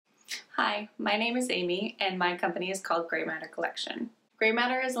Hi, my name is Amy and my company is called Grey Matter Collection. Grey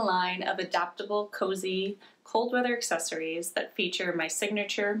Matter is a line of adaptable, cozy, cold weather accessories that feature my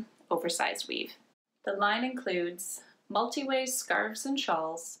signature oversized weave. The line includes multi-ways scarves and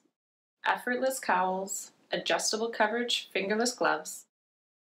shawls, effortless cowls, adjustable coverage fingerless gloves,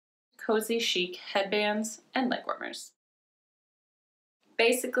 cozy chic headbands, and leg warmers.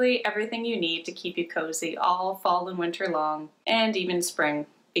 Basically everything you need to keep you cozy all fall and winter long, and even spring,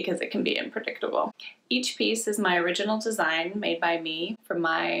 because it can be unpredictable. Each piece is my original design made by me from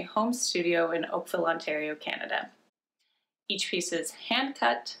my home studio in Oakville, Ontario, Canada. Each piece is hand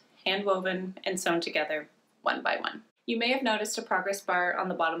cut, hand woven, and sewn together one by one. You may have noticed a progress bar on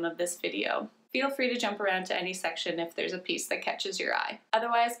the bottom of this video. Feel free to jump around to any section if there's a piece that catches your eye.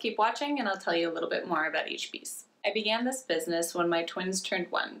 Otherwise, keep watching and I'll tell you a little bit more about each piece. I began this business when my twins turned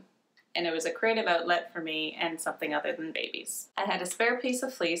 1, and it was a creative outlet for me and something other than babies. I had a spare piece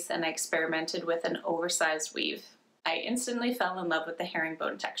of fleece and I experimented with an oversized weave. I instantly fell in love with the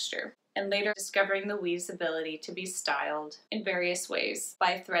herringbone texture, and later discovering the weave's ability to be styled in various ways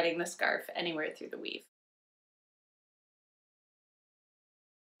by threading the scarf anywhere through the weave.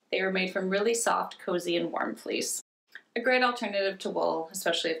 They were made from really soft, cozy, and warm fleece. A great alternative to wool,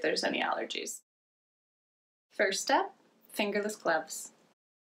 especially if there's any allergies. First step, fingerless gloves.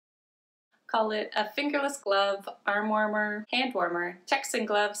 Call it a fingerless glove, arm warmer, hand warmer, texting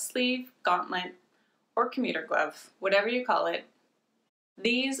glove, sleeve, gauntlet, or commuter glove, whatever you call it.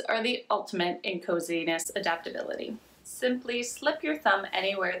 These are the ultimate in coziness adaptability. Simply slip your thumb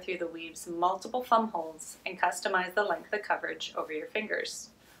anywhere through the weave's multiple thumb holes and customize the length of coverage over your fingers.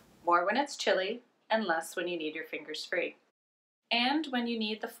 More when it's chilly and less when you need your fingers free. And when you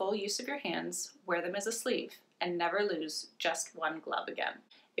need the full use of your hands, wear them as a sleeve and never lose just one glove again.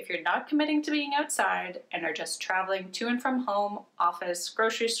 If you're not committing to being outside and are just traveling to and from home, office,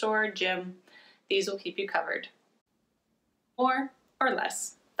 grocery store, gym, these will keep you covered. More or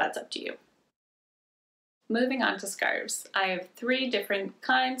less, that's up to you. Moving on to scarves. I have 3 different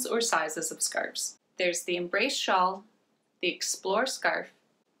kinds or sizes of scarves. There's the Embrace shawl, the Explore scarf,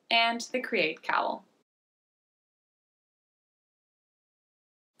 and the Create cowl.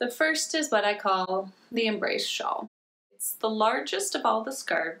 The first is what I call the Embrace shawl. It's the largest of all the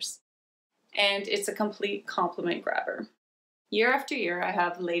scarves, and it's a complete compliment grabber. Year after year, I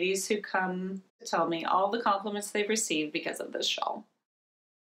have ladies who come to tell me all the compliments they've received because of this shawl.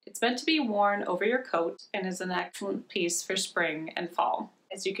 It's meant to be worn over your coat and is an excellent piece for spring and fall,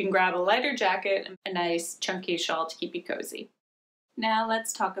 as you can grab a lighter jacket and a nice chunky shawl to keep you cozy. Now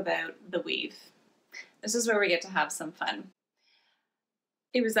let's talk about the weave. This is where we get to have some fun.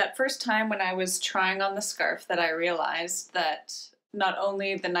 It was that first time when I was trying on the scarf that I realized that not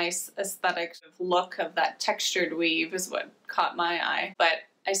only the nice aesthetic look of that textured weave is what caught my eye, but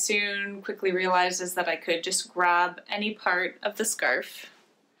I soon quickly realized is that I could just grab any part of the scarf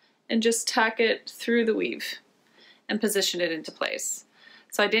and just tack it through the weave and position it into place.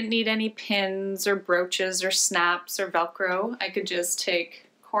 So I didn't need any pins or brooches or snaps or Velcro. I could just take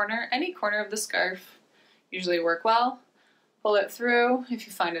any corner of the scarf, usually work well, pull it through. If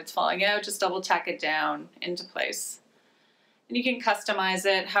you find it's falling out, just double tack it down into place. And you can customize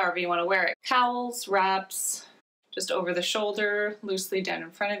it however you want to wear it. Cowls, wraps, just over the shoulder, loosely down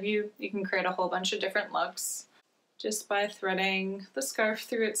in front of you. You can create a whole bunch of different looks just by threading the scarf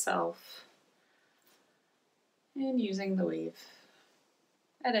through itself and using the weave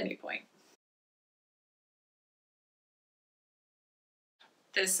at any point.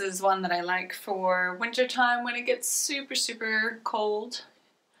 This is one that I like for wintertime when it gets super, super cold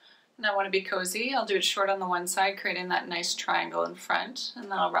and I want to be cozy. I'll do it short on the one side, creating that nice triangle in front, and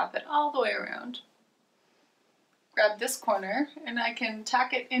then I'll wrap it all the way around. Grab this corner and I can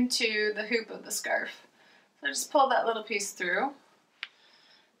tack it into the hoop of the scarf. So I just pull that little piece through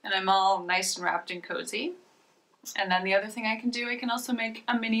and I'm all nice and wrapped and cozy. And then the other thing I can do, I can also make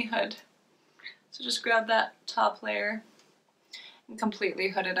a mini hood. So just grab that top layer and completely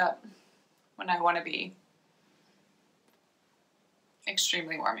hood it up when I want to be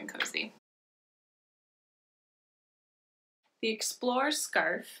extremely warm and cozy. The Explore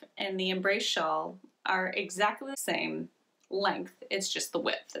scarf and the Embrace shawl are exactly the same length, it's just the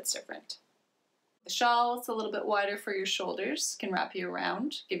width that's different. The shawl is a little bit wider for your shoulders, can wrap you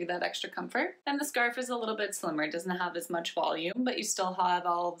around, give you that extra comfort. And the scarf is a little bit slimmer, it doesn't have as much volume, but you still have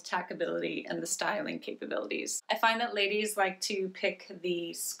all the tackability and the styling capabilities. I find that ladies like to pick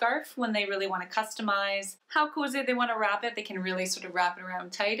the scarf when they really want to customize how cozy they want to wrap it. They can really sort of wrap it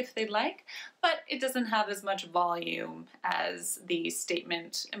around tight if they'd like, but it doesn't have as much volume as the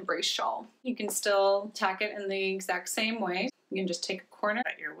statement Embrace shawl. You can still tack it in the exact same way. You can just take a corner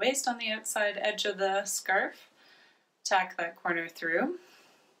at your waist on the outside edge of the scarf, tack that corner through.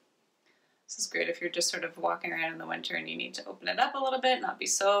 This is great if you're just sort of walking around in the winter and you need to open it up a little bit, not be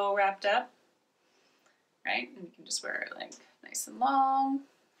so wrapped up, right? And you can just wear it like nice and long,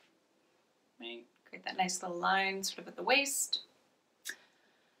 right? Create that nice little line sort of at the waist.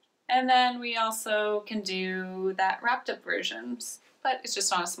 And then we also can do that wrapped up versions, but it's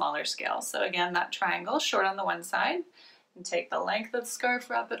just on a smaller scale. So again, that triangle, short on the one side, and take the length of the scarf,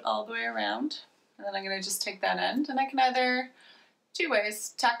 wrap it all the way around. And then I'm gonna just take that end, and I can either, two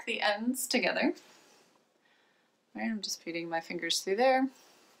ways, tack the ends together. All right, I'm just feeding my fingers through there,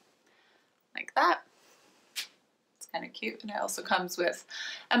 like that. It's kind of cute, and it also comes with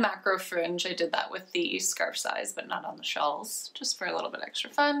a macro fringe. I did that with the scarf size, but not on the shawls, just for a little bit extra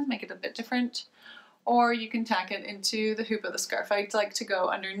fun, make it a bit different. Or you can tack it into the hoop of the scarf. I like to go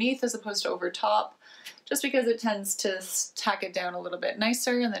underneath as opposed to over top, just because it tends to tack it down a little bit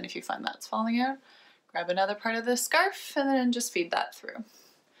nicer, and then if you find that's falling out, grab another part of the scarf and then just feed that through.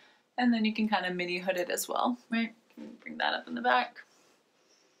 And then you can kind of mini hood it as well, right? You can bring that up in the back,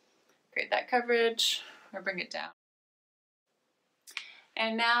 create that coverage, or bring it down.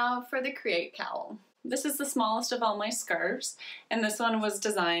 And now for the Create cowl. This is the smallest of all my scarves, and this one was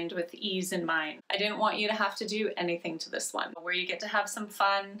designed with ease in mind. I didn't want you to have to do anything to this one, where you get to have some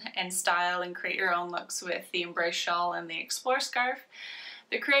fun and style and create your own looks with the Embrace shawl and the Explore scarf.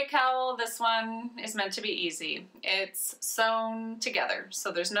 The Create cowl, this one is meant to be easy. It's sewn together,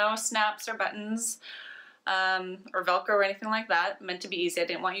 so there's no snaps or buttons or Velcro or anything like that. Meant to be easy. I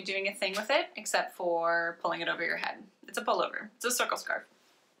didn't want you doing a thing with it except for pulling it over your head. It's a pullover. It's a circle scarf.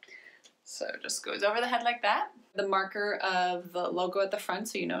 So it just goes over the head like that. The marker of the logo at the front,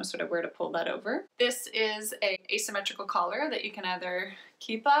 so you know sort of where to pull that over. This is an asymmetrical collar that you can either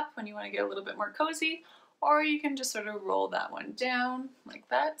keep up when you want to get a little bit more cozy, or you can just sort of roll that one down like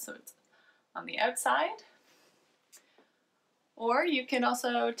that, so it's on the outside. Or you can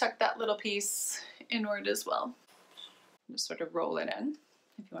also tuck that little piece inward as well. Just sort of roll it in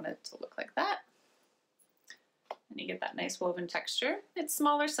if you want it to look like that. And you get that nice woven texture. It's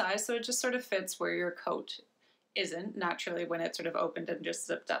smaller size, so it just sort of fits where your coat isn't naturally when it's sort of opened and just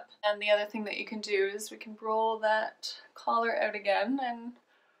zipped up. And the other thing that you can do is we can roll that collar out again and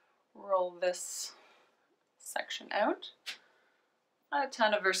roll this section out. Not a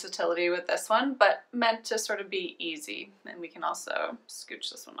ton of versatility with this one, but meant to sort of be easy. And we can also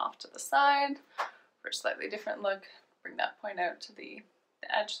scooch this one off to the side for a slightly different look. Bring that point out to the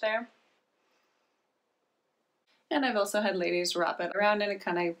edge there. And I've also had ladies wrap it around, and it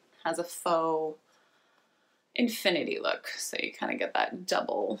kind of has a faux infinity look. So you kind of get that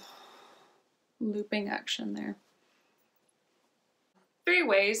double looping action there. 3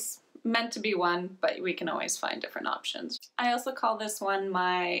 ways, meant to be one, but we can always find different options. I also call this one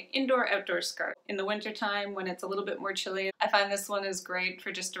my indoor-outdoor scarf. In the wintertime, when it's a little bit more chilly, I find this one is great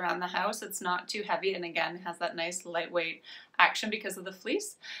for just around the house. It's not too heavy, and again, has that nice lightweight action because of the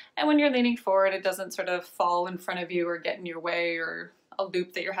fleece. And when you're leaning forward, it doesn't sort of fall in front of you or get in your way or a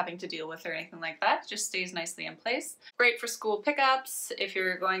loop that you're having to deal with or anything like that. It just stays nicely in place. Great for school pickups, if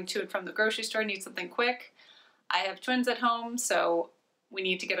you're going to and from the grocery store, need something quick. I have twins at home, so we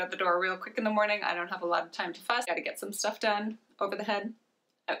need to get out the door real quick in the morning. I don't have a lot of time to fuss. Gotta get some stuff done, over the head,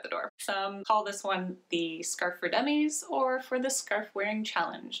 out the door. Some call this one the scarf for dummies or for the scarf wearing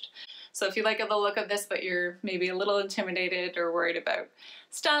challenged. So if you like the look of this, but you're maybe a little intimidated or worried about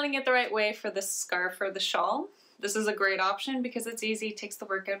styling it the right way for the scarf or the shawl, this is a great option because it's easy, takes the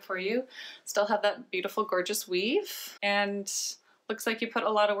work out for you. Still have that beautiful, gorgeous weave, and looks like you put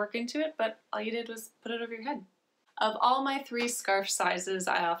a lot of work into it, but all you did was put it over your head. Of all my 3 scarf sizes,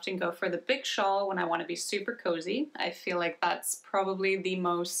 I often go for the big shawl when I want to be super cozy. I feel like that's probably the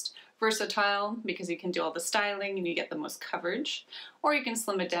most versatile because you can do all the styling and you get the most coverage, or you can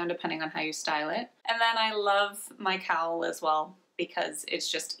slim it down depending on how you style it. And then I love my cowl as well because it's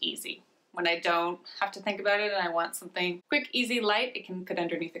just easy. When I don't have to think about it and I want something quick, easy, light, it can fit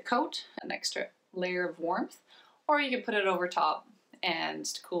underneath a coat, an extra layer of warmth, or you can put it over top and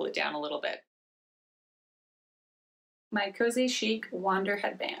cool it down a little bit. My Cozy Chic Wander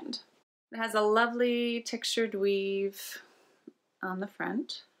headband. It has a lovely textured weave on the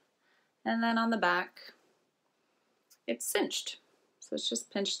front, and then on the back it's cinched. So it's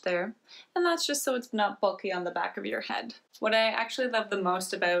just pinched there, and that's just so it's not bulky on the back of your head. What I actually love the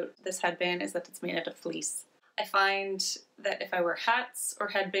most about this headband is that it's made out of fleece. I find that if I wear hats or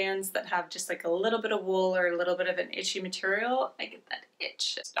headbands that have just like a little bit of wool or a little bit of an itchy material, I get that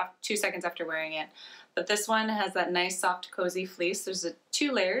itch 2 seconds after wearing it. But this one has that nice soft cozy fleece. There's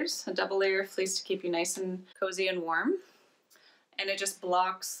 2 layers, a double layer of fleece to keep you nice and cozy and warm. and it just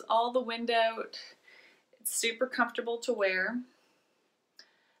blocks all the wind out. It's super comfortable to wear.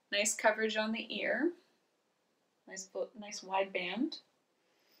 Nice coverage on the ear. Nice wide band.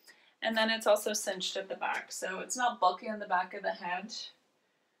 And then it's also cinched at the back, so it's not bulky on the back of the head.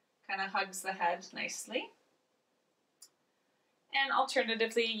 Kind of hugs the head nicely. And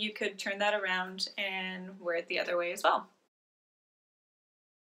alternatively, you could turn that around and wear it the other way as well.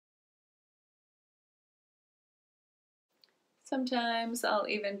 Sometimes I'll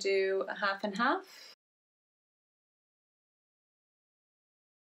even do a half and half.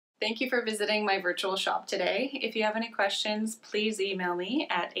 Thank you for visiting my virtual shop today. If you have any questions, please email me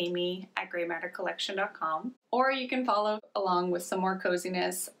at amy@graymattercollection.com, or you can follow along with some more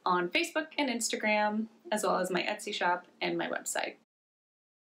coziness on Facebook and Instagram, as well as my Etsy shop and my website.